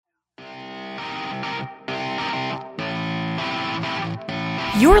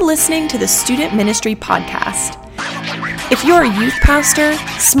You're listening to the Student Ministry Podcast. If you're a youth pastor,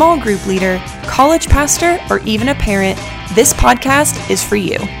 small group leader, college pastor, or even a parent, this podcast is for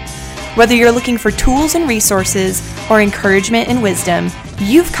you. Whether you're looking for tools and resources or encouragement and wisdom,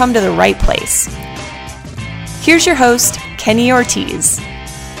 you've come to the right place. Here's your host, Kenny Ortiz.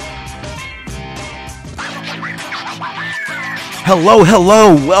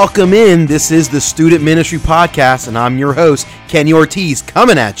 Hello, welcome in. This is the Student Ministry Podcast, and I'm your host, Kenny Ortiz,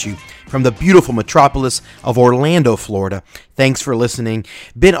 coming at you from the beautiful metropolis of Orlando, Florida. Thanks for listening.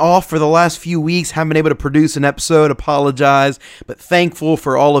 Been off for the last few weeks, haven't been able to produce an episode, apologize, but thankful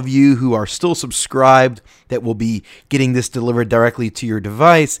for all of you who are still subscribed that will be getting this delivered directly to your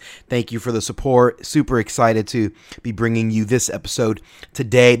device. Thank you for the support. Super excited to be bringing you this episode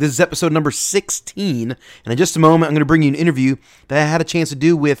today. This is episode number 16, and in just a moment, I'm going to bring you an interview that I had a chance to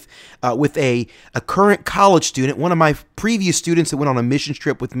do with a current college student, one of my previous students that went on a mission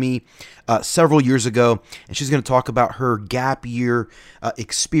trip with me several years ago, and she's going to talk about her Gap-Year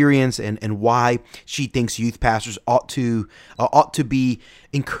experience and why she thinks youth pastors ought to be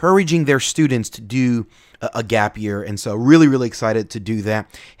encouraging their students to do a gap year. And so really excited to do that.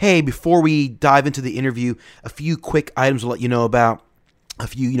 Hey, before we dive into the interview, a few quick items to let you know about. A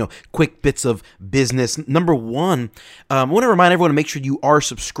few, quick bits of business. Number one, I want to remind everyone to make sure you are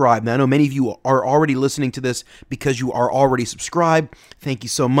subscribed. Now, I know many of you are already listening to this because you are already subscribed. Thank you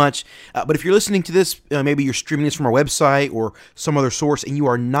so much. But if you're listening to this, maybe you're streaming this from our website or some other source and you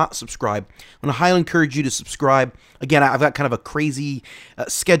are not subscribed, I want to highly encourage you to subscribe. Again, I've got kind of a crazy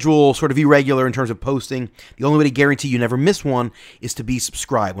schedule, sort of irregular in terms of posting. The only way to guarantee you never miss one is to be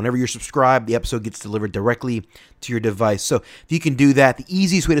subscribed. Whenever you're subscribed, the episode gets delivered directly to your device. So if you can do that, the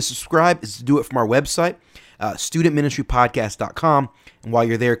easiest way to subscribe is to do it from our website, studentministrypodcast.com. And while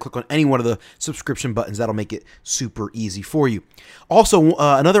you're there, click on any one of the subscription buttons. That'll make it super easy for you. Also,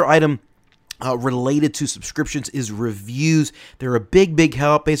 another item related to subscriptions is reviews. They're a big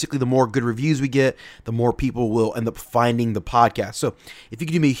help. Basically, the more good reviews we get, the more people will end up finding the podcast. So if you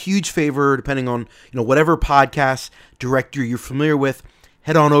could do me a huge favor, depending on whatever podcast directory you're familiar with,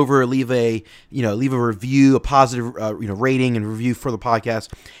 head on over, leave a review, a positive rating and review for the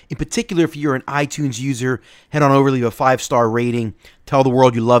podcast. In particular, if you're an iTunes user, head on over, leave a 5-star rating. Tell the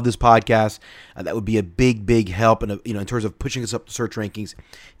world you love this podcast. That would be a big help, and in terms of pushing us up the search rankings.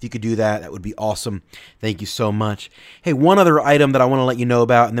 If you could do that, that would be awesome. Thank you so much. Hey, one other item that I want to let you know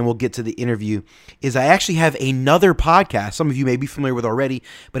about, and then we'll get to the interview, is I actually have another podcast. Some of you may be familiar with already,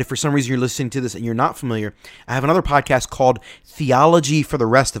 but if for some reason you're listening to this and you're not familiar, I have another podcast called Theology for the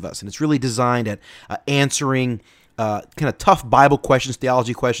Rest of Us, and it's really designed at answering kind of tough Bible questions,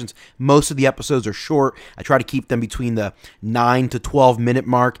 theology questions. Most of the episodes are short. I try to keep them between the 9 to 12 minute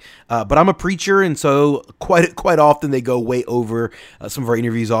mark. But I'm a preacher, and so quite often they go way over. Some of our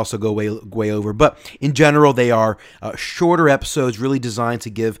interviews also go way over. But in general, they are shorter episodes, really designed to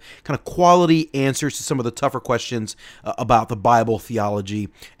give kind of quality answers to some of the tougher questions about the Bible, theology,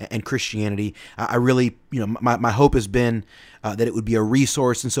 and Christianity. I really, my hope has been that it would be a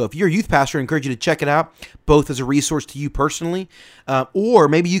resource. And so if you're a youth pastor, I encourage you to check it out, both as a resource to you personally, or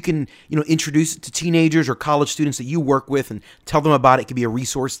maybe you can, introduce it to teenagers or college students that you work with and tell them about it. It could be a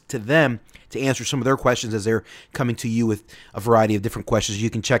resource to them to answer some of their questions as they're coming to you with a variety of different questions. You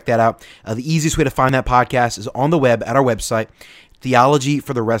can check that out. The easiest way to find that podcast is on the web at our website,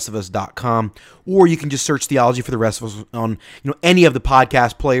 theologyfortherestofus.com, or you can just search Theology for the Rest of Us on any of the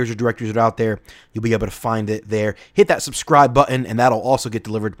podcast players or directories that are out there. You'll be able to find it there. Hit that subscribe button, and that'll also get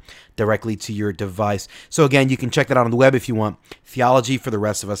delivered directly to your device. So again, you can check that out on the web if you want,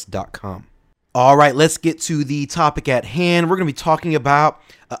 theologyfortherestofus.com. All right, let's get to the topic at hand. We're going to be talking about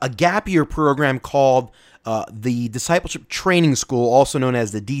a gap-year program called the Discipleship Training School, also known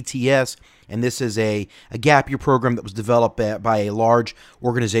as the DTS. And this is a gap-year program that was developed by a large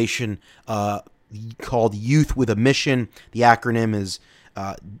organization called Youth with a Mission. The acronym is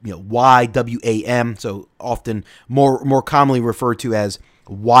YWAM, so often more commonly referred to as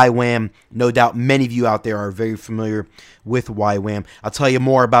YWAM. No doubt many of you out there are very familiar with YWAM. I'll tell you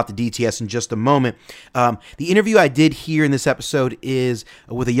more about the DTS in just a moment. The interview I did here in this episode is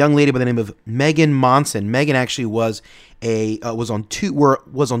with a young lady by the name of Meg Monson. Megan actually was on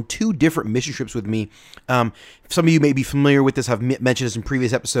two different mission trips with me. Some of you may be familiar with this. I've mentioned this in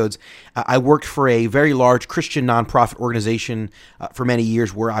previous episodes. I worked for a very large Christian nonprofit organization for many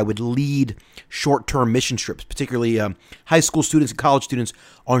years where I would lead short-term mission trips, particularly high school students and college students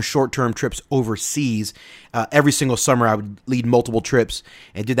on short-term trips overseas. Every single summer I would lead multiple trips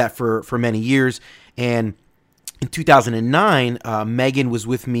and did that for many years. And in 2009, Megan was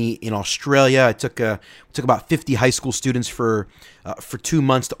with me in Australia. I took about 50 high school students for 2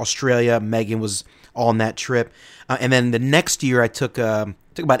 months to Australia. Megan was on that trip. And then the next year, I took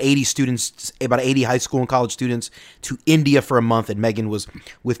about 80 students, about 80 high school and college students to India for a month, and Megan was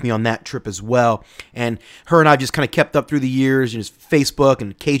with me on that trip as well. And her and I just kind of kept up through the years, just Facebook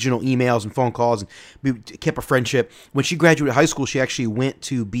and occasional emails and phone calls, and we kept a friendship. When she graduated high school, she actually went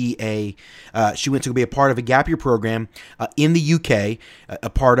to be a part of a Gap-Year program in the UK, a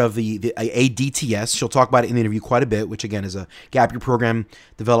part of a DTS. She'll talk about it in the interview quite a bit, which again is a Gap-Year program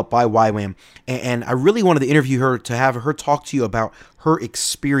developed by YWAM. And I really wanted to interview her to have her talk to you about her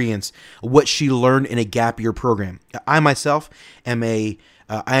experience, what she learned in a Gap-Year program. I myself am I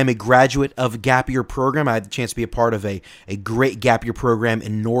am a graduate of a Gap-Year program. I had the chance to be a part of a great Gap-Year program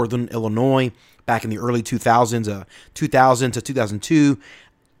in Northern Illinois back in the early 2000s, 2000 to 2002.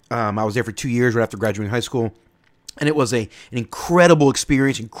 I was there for 2 years right after graduating high school. And it was an incredible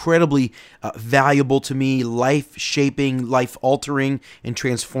experience, incredibly valuable to me, life-shaping, life-altering, and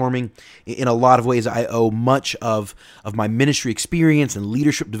transforming. In a lot of ways, I owe much of my ministry experience and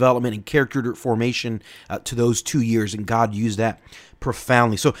leadership development and character formation to those 2 years, and God used that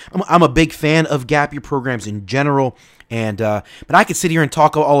profoundly. So I'm a big fan of Gap-Year programs in general. And but I could sit here and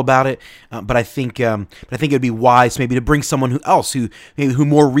talk all about it. But I think it would be wise maybe to bring someone who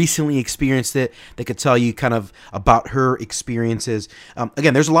more recently experienced it that could tell you kind of about her experiences.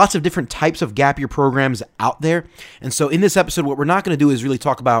 Again, there's lots of different types of Gap-Year programs out there, and so in this episode, what we're not going to do is really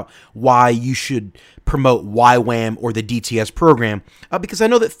talk about why you should promote YWAM or the DTS program, because I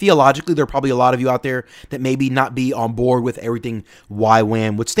know that theologically there are probably a lot of you out there that maybe not be on board with everything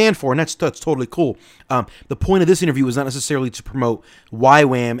YWAM would stand for, and that's totally cool. The point of this interview was not necessarily to promote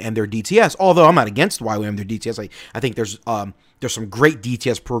YWAM and their DTS, although I'm not against YWAM and their DTS. I think there's some great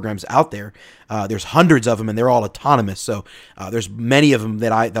DTS programs out there. There's hundreds of them, and they're all autonomous. So there's many of them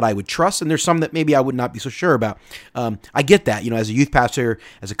that I would trust, and there's some that maybe I would not be so sure about. I get that. As a youth pastor,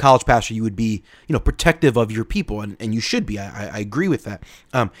 as a college pastor, you would be protective of your people, and you should be. I agree with that.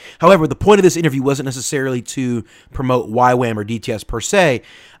 However, the point of this interview wasn't necessarily to promote YWAM or DTS per se,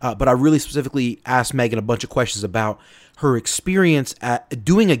 but I really specifically asked Megan a bunch of questions about her experience at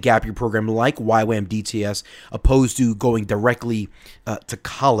doing a Gap-Year program like YWAM DTS opposed to going directly to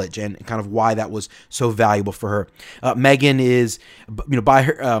college, and kind of why that was so valuable for her. Megan is, by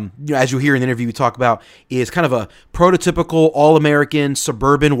her, as you'll hear in the interview we talk about, is kind of a prototypical all-American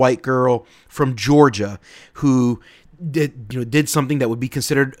suburban white girl from Georgia who did something that would be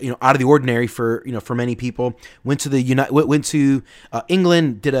considered out of the ordinary for many people. Went to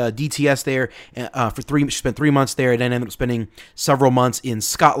England, did a DTS there She spent 3 months there, and then ended up spending several months in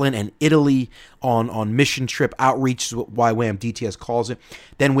Scotland and Italy on mission trip outreach, is what YWAM DTS calls it.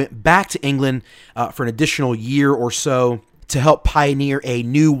 Then went back to England for an additional year or so to help pioneer a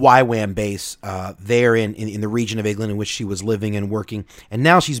new YWAM base there in the region of England in which she was living and working. And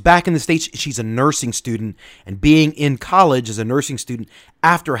now she's back in the States. She's a nursing student, and being in college as a nursing student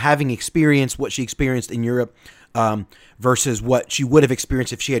after having experienced what she experienced in Europe versus what she would have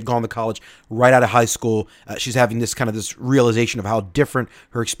experienced if she had gone to college right out of high school. She's having this realization of how different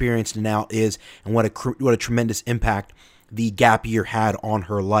her experience now is, and what a tremendous impact the Gap Year had on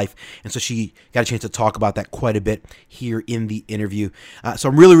her life. And so she got a chance to talk about that quite a bit here in the interview. So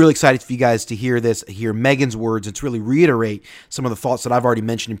I'm really, really excited for you guys to hear Megan's words, and to really reiterate some of the thoughts that I've already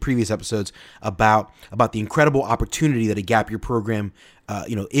mentioned in previous episodes about the incredible opportunity that a Gap Year program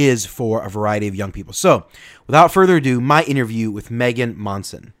is for a variety of young people. So without further ado, my interview with Meg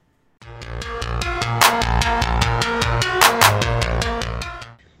Monson.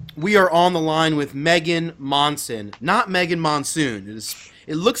 We are on the line with Meg Monson, not Meg Monsoon.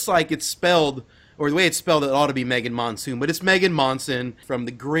 It looks like it's spelled, or the way it's spelled, it ought to be Meg Monsoon, but it's Meg Monson from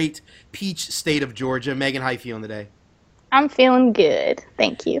the great Peach State of Georgia. Megan, how you feeling today? I'm feeling good,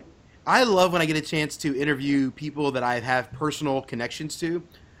 thank you. I love when I get a chance to interview people that I have personal connections to.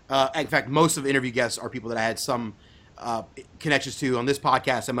 In fact, most of the interview guests are people that I had some connections to on this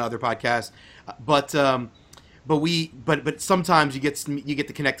podcast and my other podcast, But sometimes you get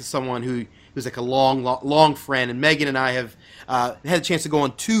to connect to someone who's like a long friend. And Megan and I have had a chance to go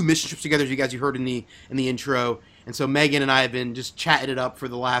on 2 mission trips together, as you heard in the intro. And so Megan and I have been just chatting it up for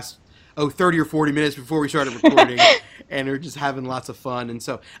the last 30 or 40 minutes before we started recording, and we're just having lots of fun. And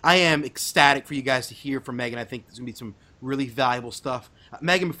so I am ecstatic for you guys to hear from Megan. I think there's gonna be some really valuable stuff.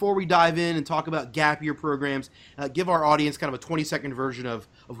 Megan, before we dive in and talk about Gap Year programs, give our audience kind of a 20-second version of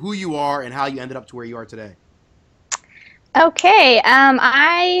who you are and how you ended up to where you are today. Okay,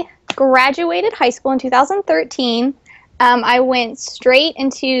 I graduated high school in 2013. I went straight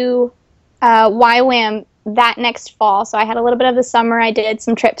into YWAM that next fall. So I had a little bit of the summer. I did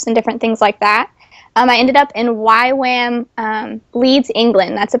some trips and different things like that. I ended up in YWAM Leeds,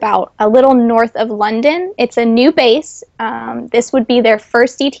 England. That's about a little north of London. It's a new base. This would be their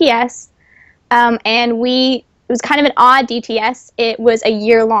first DTS. And it was kind of an odd DTS. It was a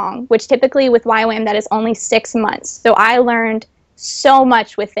year long, which typically with YWAM that is only 6 months. So I learned so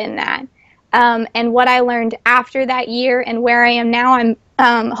much within that. And what I learned after that year and where I am now,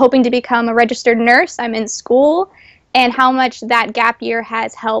 I'm hoping to become a registered nurse. I'm in school, and how much that gap year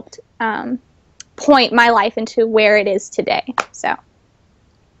has helped point my life into where it is today. So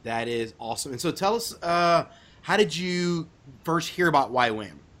that is awesome. And so tell us, how did you first hear about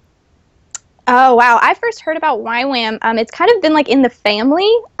YWAM? Oh, wow. I first heard about YWAM. It's kind of been like in the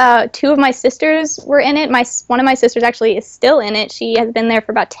family. 2 of my sisters were in it. One of my sisters actually is still in it. She has been there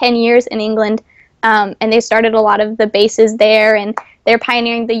for about 10 years in England. And they started a lot of the bases there, and they're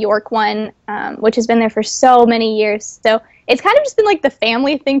pioneering the York one, which has been there for so many years. So it's kind of just been like the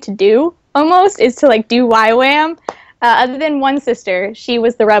family thing to do, almost, is to like do YWAM. Other than one sister, she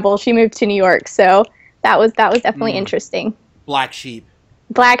was the rebel. She moved to New York, so that was definitely interesting. Black sheep.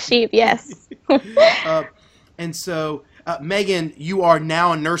 Black sheep, yes. And so, Megan, you are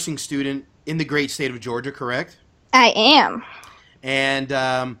now a nursing student in the great state of Georgia, correct? I am.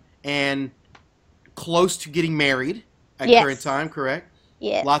 And close to getting married at current time, correct?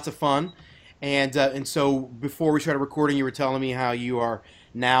 Yeah. Lots of fun. And so before we started recording, you were telling me how you are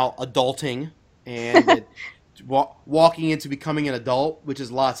now adulting and walking into becoming an adult, which is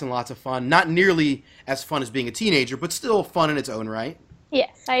lots and lots of fun. Not nearly as fun as being a teenager, but still fun in its own right.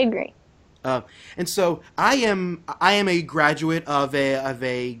 Yes, I agree. And so I am a graduate of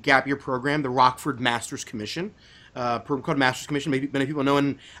a gap year program, the Rockford Masters Commission, program called Masters Commission. Maybe many people know,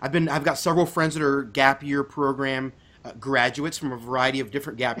 and I've got several friends that are gap year program graduates from a variety of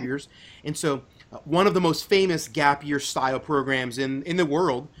different gap years. And so one of the most famous gap year style programs in the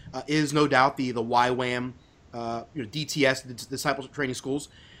world is no doubt the YWAM DTS, the Discipleship Training Schools.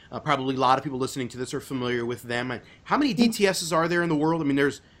 Probably a lot of people listening to this are familiar with them. How many DTSs are there in the world? I mean,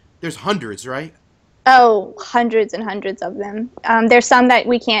 there's hundreds, right? Oh, hundreds and hundreds of them. There's some that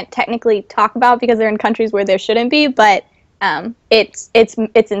we can't technically talk about because they're in countries where there shouldn't be, but it's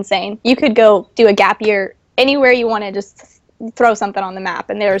insane. You could go do a gap year anywhere you want to, just throw something on the map,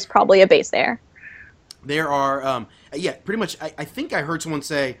 and there's probably a base there. There are, pretty much. I think I heard someone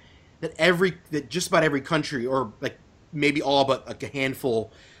say that just about every country, or like maybe all but like a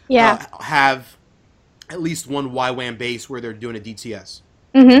handful, have at least one YWAM base where they're doing a DTS.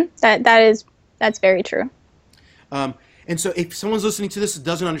 Mm-hmm. That's very true. And so if someone's listening to this that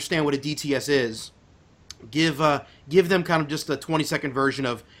doesn't understand what a DTS is, give them kind of just a 20-second version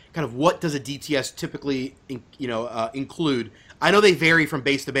of kind of what does a DTS typically include. I know they vary from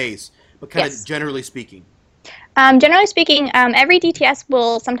base to base, but kind of generally speaking. Generally speaking, every DTS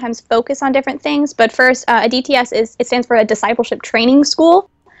will sometimes focus on different things, but first, a DTS stands for a Discipleship Training School.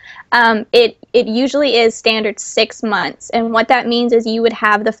 It usually is standard 6 months, and what that means is you would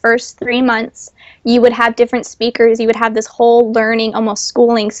have the first 3 months, you would have different speakers, you would have this whole learning, almost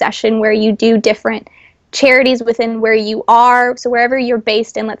schooling session where you do different charities within where you are. So wherever you're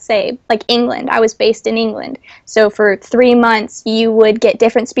based in, let's say, like England, I was based in England. So for 3 months, you would get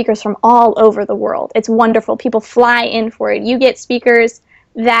different speakers from all over the world. It's wonderful. People fly in for it. You get speakers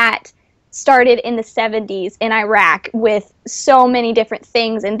that started in the 70s in Iraq with so many different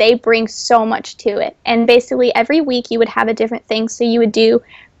things, and they bring so much to it. And basically every week you would have a different thing. So you would do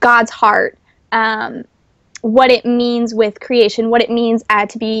God's heart, what it means with creation, what it means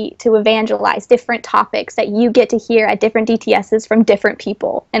to evangelize, different topics that you get to hear at different DTSs from different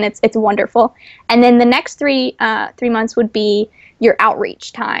people, and it's wonderful. And then the next three months would be your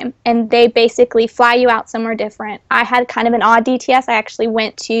outreach time, and they basically fly you out somewhere different. I had kind of an odd DTS. I actually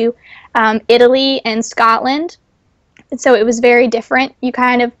went to Italy and Scotland, and so it was very different. It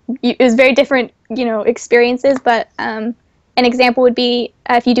was very different, experiences, but an example would be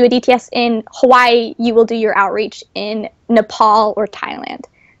if you do a DTS in Hawaii, you will do your outreach in Nepal or Thailand.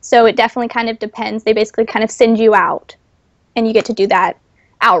 So it definitely kind of depends. They basically kind of send you out, and you get to do that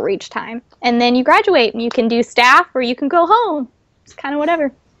outreach time. And then you graduate, and you can do staff or you can go home. It's kind of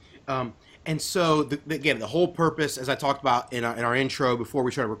whatever. And so, again, the whole purpose, as I talked about in our intro before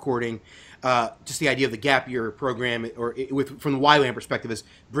we started recording, just the idea of the Gap Year program, from the YWAM perspective, is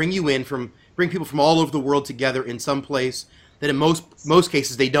bring people from all over the world together in some place that in most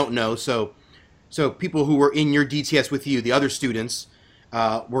cases they don't know. So people who were in your DTS with you, the other students,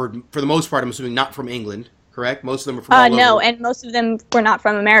 were, for the most part, I'm assuming, not from England, correct? Most of them were from all over. No, and most of them were not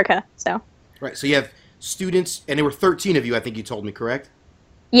from America. So right. So you have students, and there were 13 of you, I think you told me, correct?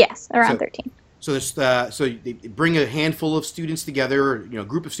 Yes, around 13. So they bring a handful of students together, or, a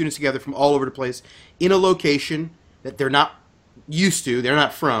group of students together from all over the place in a location that they're not used to, they're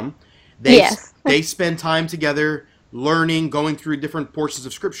not from. They spend time together learning, going through different portions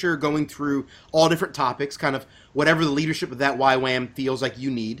of scripture, going through all different topics, kind of whatever the leadership of that YWAM feels like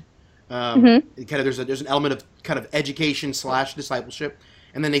you need. Kind of there's an element of kind of education / discipleship,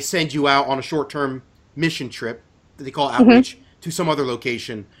 and then they send you out on a short-term mission trip that they call outreach to some other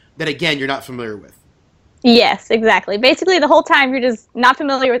location that, again, you're not familiar with. Yes, exactly. Basically, the whole time you're just not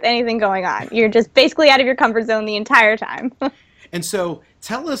familiar with anything going on. You're just basically out of your comfort zone the entire time. And so,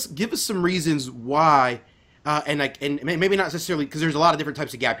 give us some reasons why, and maybe not necessarily, because there's a lot of different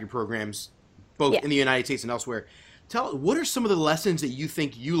types of Gap-Year programs, both in the United States and elsewhere. What are some of the lessons that you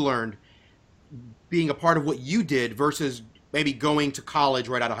think you learned being a part of what you did versus maybe going to college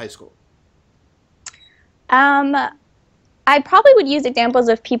right out of high school? I probably would use examples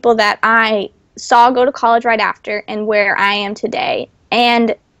of people that I saw go to college right after and where I am today.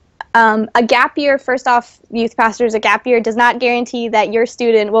 And a gap year, first off, youth pastors, a gap year does not guarantee that your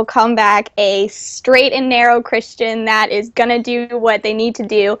student will come back a straight and narrow Christian that is going to do what they need to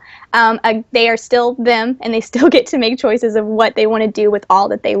do. They are still them, and they still get to make choices of what they want to do with all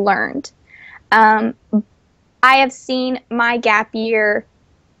that they learned. I have seen my gap year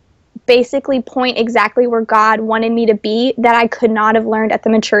basically point exactly where God wanted me to be that I could not have learned at the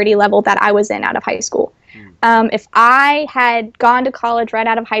maturity level that I was in out of high school. If I had gone to college right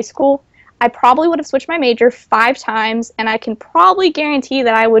out of high school, I probably would have switched my major 5 times, and I can probably guarantee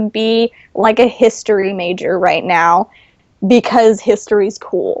that I would be like a history major right now because history's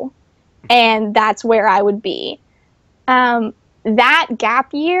cool, and that's where I would be. That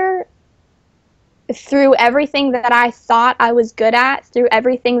gap year, through everything that I thought I was good at, through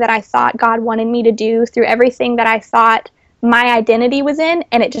everything that I thought God wanted me to do, through everything that I thought my identity was in,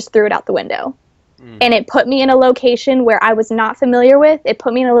 and it just threw it out the window. And it put me in a location where I was not familiar with. It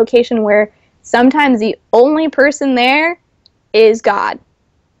put me in a location where sometimes the only person there is God.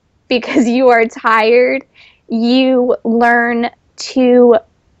 Because you are tired, you learn to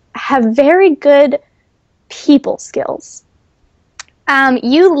have very good people skills.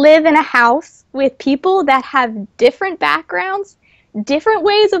 You live in a house with people that have different backgrounds, different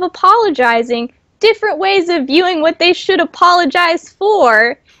ways of apologizing, different ways of viewing what they should apologize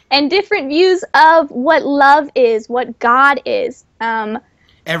for, and different views of what love is, what God is.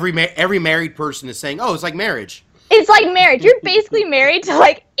 Every married person is saying, oh, it's like marriage. It's like marriage. You're basically married to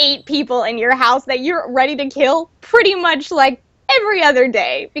like 8 people in your house that you're ready to kill pretty much like every other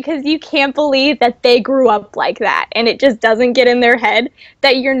day because you can't believe that they grew up like that. And it just doesn't get in their head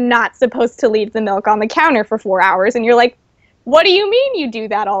that you're not supposed to leave the milk on the counter for 4 hours. And you're like, what do you mean you do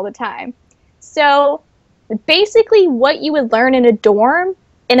that all the time? So basically what you would learn in a dorm,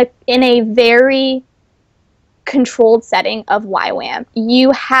 in a very controlled setting of YWAM.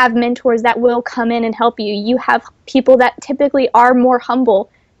 You have mentors that will come in and help you. You have people that typically are more humble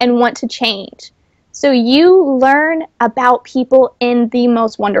and want to change. So you learn about people in the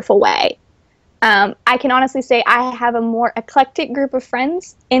most wonderful way. I can honestly say I have a more eclectic group of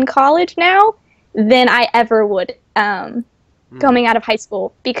friends in college now than I ever would coming out of high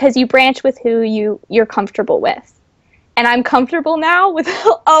school, because you branch with who you're comfortable with. And I'm comfortable now with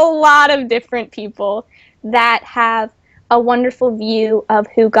a lot of different people that have a wonderful view of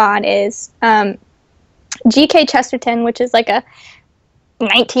who God is. G.K. Chesterton, which is like a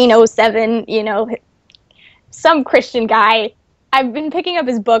 1907, some Christian guy. I've been picking up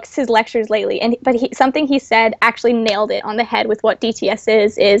his books, his lectures lately, but something he said actually nailed it on the head with what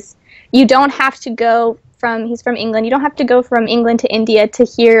DTS is you don't have to go he's from England, you don't have to go from England to India to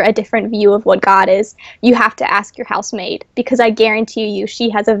hear a different view of what God is. You have to ask your housemaid, because I guarantee you she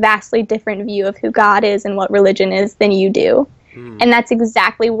has a vastly different view of who God is and what religion is than you do. And that's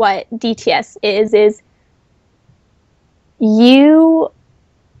exactly what DTS is you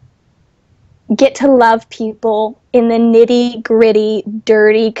get to love people in the nitty-gritty,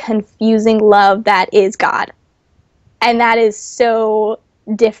 dirty, confusing love that is God. And that is so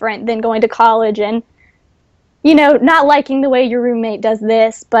different than going to college and not liking the way your roommate does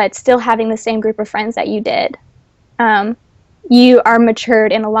this, but still having the same group of friends that you did. You are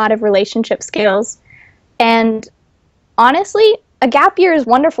matured in a lot of relationship skills. And honestly, a gap year is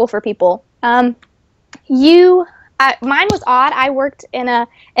wonderful for people. Mine was odd. I worked in a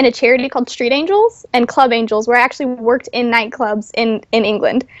charity called Street Angels and Club Angels, where I actually worked in nightclubs in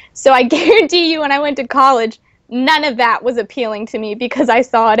England. So I guarantee you when I went to college, none of that was appealing to me because I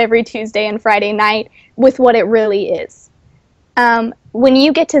saw it every Tuesday and Friday night with what it really is. When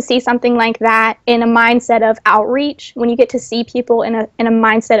you get to see something like that in a mindset of outreach, when you get to see people in a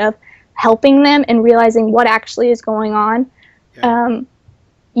mindset of helping them and realizing what actually is going on. Okay.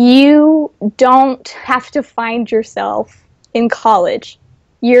 You don't have to find yourself in college.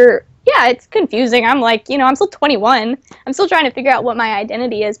 It's confusing. I'm like, I'm still 21. I'm still trying to figure out what my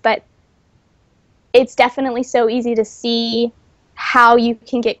identity is, but it's definitely so easy to see how you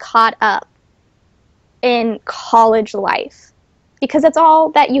can get caught up in college life because that's all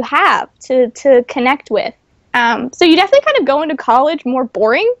that you have to connect with. So you definitely kind of go into college more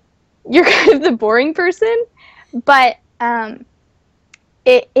boring. You're kind of the boring person, but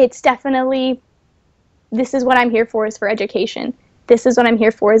it's definitely, this is what I'm here for, is for education. This is what I'm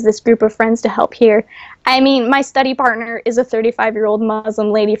here for, is this group of friends to help here. I mean, my study partner is a 35-year-old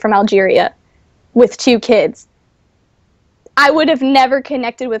Muslim lady from Algeria with 2 kids. I would have never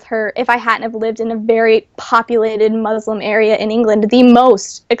connected with her if I hadn't have lived in a very populated Muslim area in England, the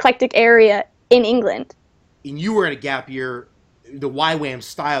most eclectic area in England. And you were in a gap year, the YWAM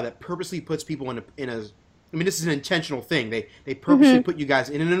style that purposely puts people in a I mean, this is an intentional thing. They purposely put you guys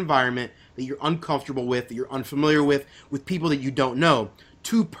in an environment that you're uncomfortable with, that you're unfamiliar with people that you don't know,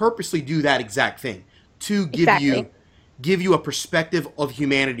 to purposely do that exact thing, to give you a perspective of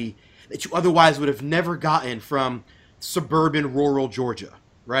humanity that you otherwise would have never gotten from suburban, rural Georgia,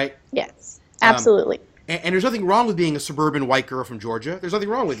 right? Yes, absolutely. And there's nothing wrong with being a suburban white girl from Georgia. There's nothing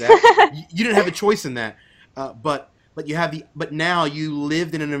wrong with that. You didn't have a choice in that. But now you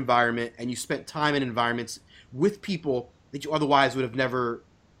lived in an environment and you spent time in environments with people that you otherwise would have never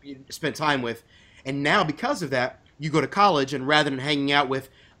spent time with. And now because of that, you go to college, and rather than hanging out with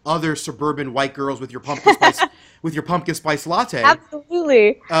other suburban white girls with your pumpkin spice latte,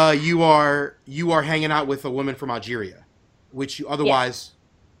 absolutely, you are hanging out with a woman from Algeria, which you otherwise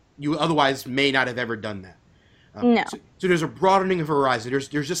may not have ever done that. No. So there's a broadening of horizon.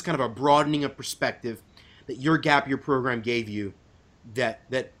 There's just kind of a broadening of perspective that your Gap Year program gave you that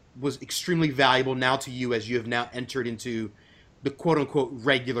was extremely valuable now to you as you have now entered into the quote-unquote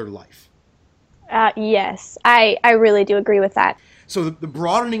regular life. Yes, I really do agree with that. So the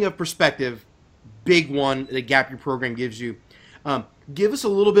broadening of perspective, big one the Gap Year program gives you. Give us a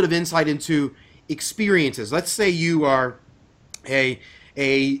little bit of insight into experiences. Let's say you are a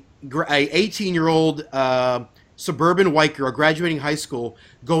 18-year-old suburban white girl graduating high school,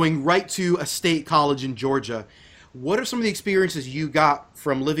 going right to a state college in Georgia. What are some of the experiences you got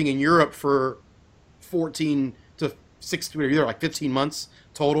from living in Europe for 14 to 16, either like 15 months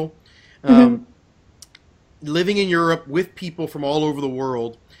total? Living in Europe with people from all over the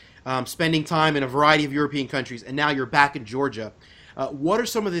world, spending time in a variety of European countries, and now you're back in Georgia. What are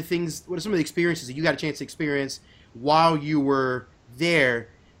some of the experiences that you got a chance to experience while you were there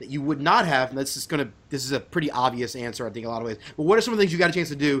that you would not have? And this is a pretty obvious answer, I think, in a lot of ways. But what are some of the things you got a chance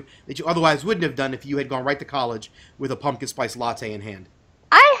to do that you otherwise wouldn't have done if you had gone right to college with a pumpkin spice latte in hand?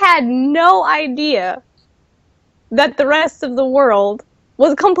 I had no idea that the rest of the world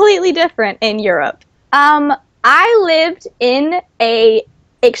was completely different in Europe. I lived in a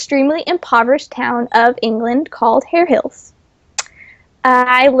extremely impoverished town of England called Hare Hills.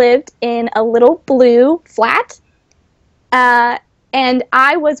 I lived in a little blue flat, and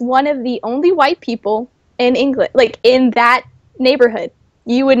I was one of the only white people in England, like in that neighborhood.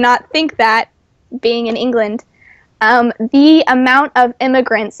 You would not think that being in England. The amount of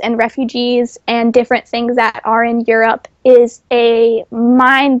immigrants and refugees and different things that are in Europe is a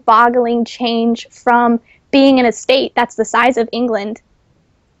mind-boggling change from being in a state that's the size of England.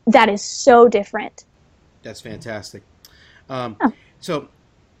 That is so different. That's fantastic. So,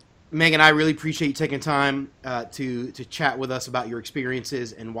 Megan, I really appreciate you taking time to chat with us about your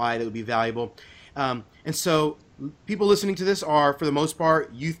experiences and why that would be valuable. And so people listening to this are, for the most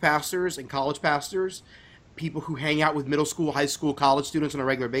part, youth pastors and college pastors, people who hang out with middle school, high school, college students on a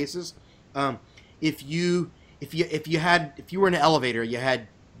regular basis. If you were in an elevator, you had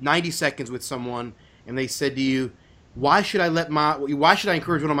 90 seconds with someone, and they said to you, why should I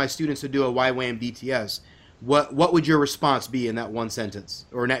encourage one of my students to do a YWAM DTS? What would your response be in that one sentence,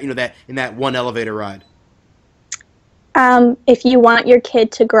 or in that one elevator ride? If you want your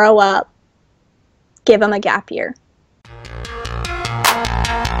kid to grow up, give them a gap year.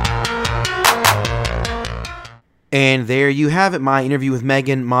 And there you have it, my interview with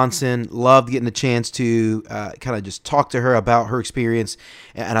Megan Monson. Loved getting the chance to kind of just talk to her about her experience,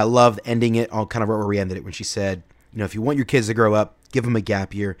 and I loved ending it on kind of where we ended it when she said, if you want your kids to grow up, give them a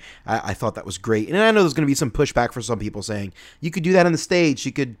gap year. I thought that was great. And I know there's going to be some pushback for some people saying, you could do that in the States.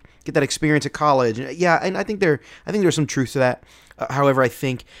 You could get that experience at college. Yeah, and I think there's some truth to that. However, I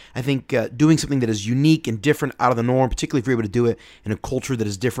think doing something that is unique and different out of the norm, particularly if you're able to do it in a culture that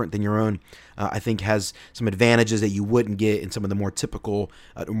is different than your own, I think has some advantages that you wouldn't get in some of the more typical,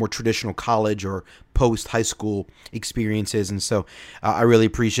 more traditional college or post-high school experiences. And so I really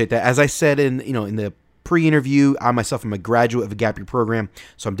appreciate that. As I said in the pre-interview, I myself am a graduate of a Gap-Year program,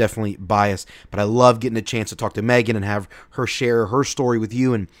 so I'm definitely biased, but I love getting a chance to talk to Megan and have her share her story with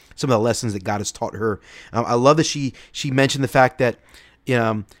you and some of the lessons that God has taught her. I love that she mentioned the fact that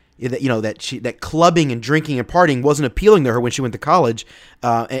that clubbing and drinking and partying wasn't appealing to her when she went to college.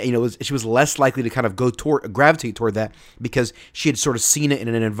 She was less likely to kind of gravitate toward that because she had sort of seen it in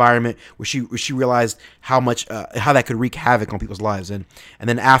an environment where she realized how that could wreak havoc on people's lives. And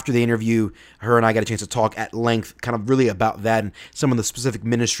then after the interview, her and I got a chance to talk at length, kind of really about that and some of the specific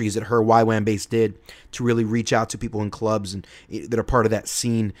ministries that her YWAM base did to really reach out to people in clubs and that are part of that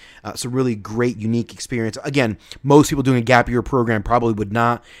scene. It's a really great, unique experience. Again, most people doing a Gap-Year program probably would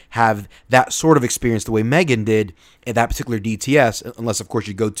not have that sort of experience the way Megan did at that particular DTS, unless, of course,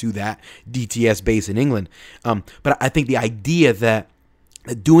 you go to that DTS base in England. But I think the idea that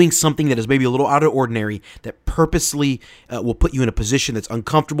doing something that is maybe a little out of ordinary, that purposely will put you in a position that's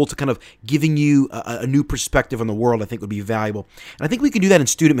uncomfortable to kind of giving you a new perspective on the world, I think would be valuable. And I think we can do that in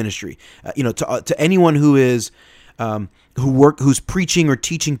student ministry. To anyone who is who's preaching or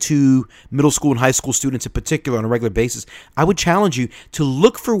teaching to middle school and high school students in particular on a regular basis, I would challenge you to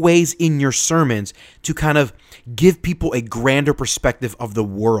look for ways in your sermons to kind of give people a grander perspective of the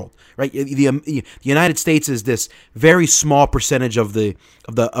world. Right, the United States is this very small percentage of the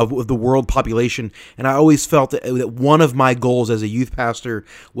world population, and I always felt that one of my goals as a youth pastor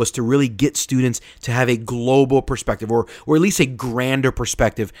was to really get students to have a global perspective, or at least a grander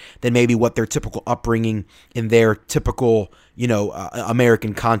perspective than maybe what their typical upbringing in their typical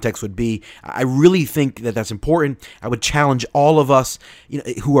American context would be. I really think that that's important. I would challenge all of us,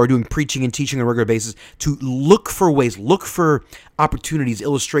 who are doing preaching and teaching on a regular basis, to look for ways, look for opportunities,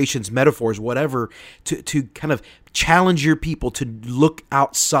 illustrations, metaphors, whatever, to kind of challenge your people to look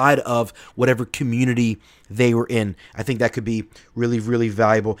outside of whatever community they were in. I think that could be really, really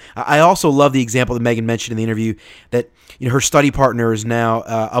valuable. I also love the example that Megan mentioned in the interview that her study partner is now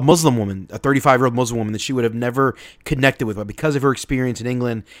a Muslim woman, a 35-year-old Muslim woman that she would have never connected with, but because of her experience in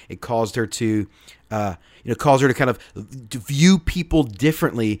England, it caused her to kind of view people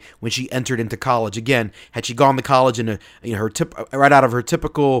differently when she entered into college. Again, had she gone to college in right out of her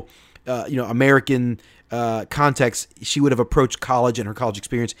typical American context, she would have approached college and her college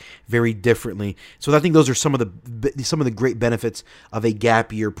experience very differently. So I think those are some of the great benefits of a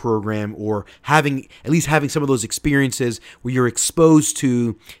Gap-Year program, or having some of those experiences where you're exposed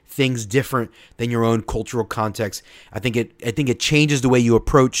to things different than your own cultural context. I think it changes the way you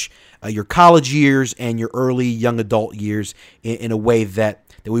approach your college years and your early young adult years in a way that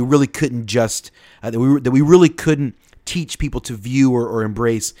we really couldn't that we really couldn't teach people to view or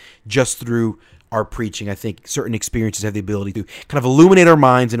embrace just through our preaching. I think certain experiences have the ability to kind of illuminate our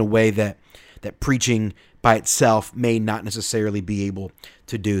minds in a way that preaching by itself may not necessarily be able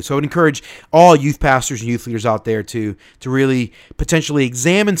to do. So I would encourage all youth pastors and youth leaders out there to really potentially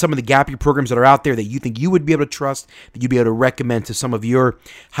examine some of the Gap-Year programs that are out there that you think you would be able to trust, that you'd be able to recommend to some of your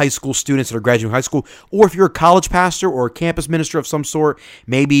high school students that are graduating high school, or if you're a college pastor or a campus minister of some sort,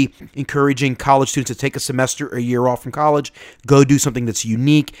 maybe encouraging college students to take a semester or a year off from college, go do something that's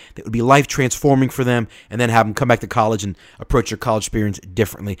unique, that would be life transforming for them, and then have them come back to college and approach their college experience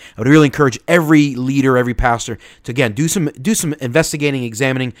differently. I would really encourage every leader, every pastor to, again, do some investigating, examining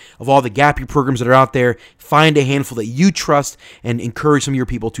of all the Gap-Year programs that are out there. Find a handful that you trust and encourage some of your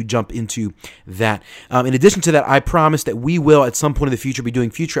people to jump into that. In addition to that, I promise that we will at some point in the future be doing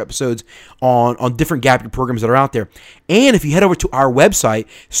future episodes on different Gap-Year programs that are out there. And if you head over to our website,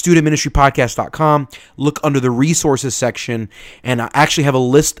 studentministrypodcast.com, look under the resources section, and I actually have a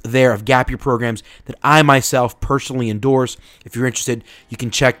list there of Gap-Year programs that I myself personally endorse. If you're interested, you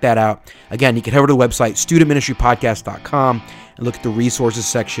can check that out. Again, you can head over to the website, studentministrypodcast.com, and look at the resources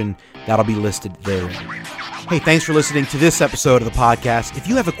section. That'll be listed there. Hey, thanks for listening to this episode of the podcast. If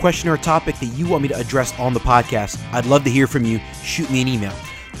you have a question or a topic that you want me to address on the podcast, I'd love to hear from you. Shoot me an email.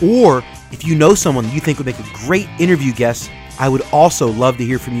 Or if you know someone that you think would make a great interview guest, I would also love to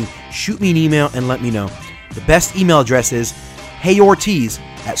hear from you. Shoot me an email and let me know. The best email address is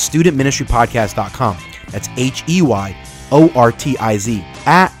heyortiz@studentministrypodcast.com. That's HEYORTIZ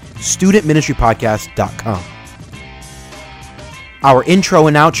 @studentministrypodcast.com. Our intro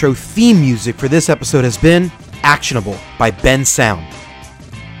and outro theme music for this episode has been Actionable by Ben Sound.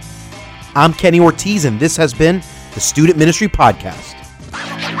 I'm Kenny Ortiz, and this has been the Student Ministry Podcast.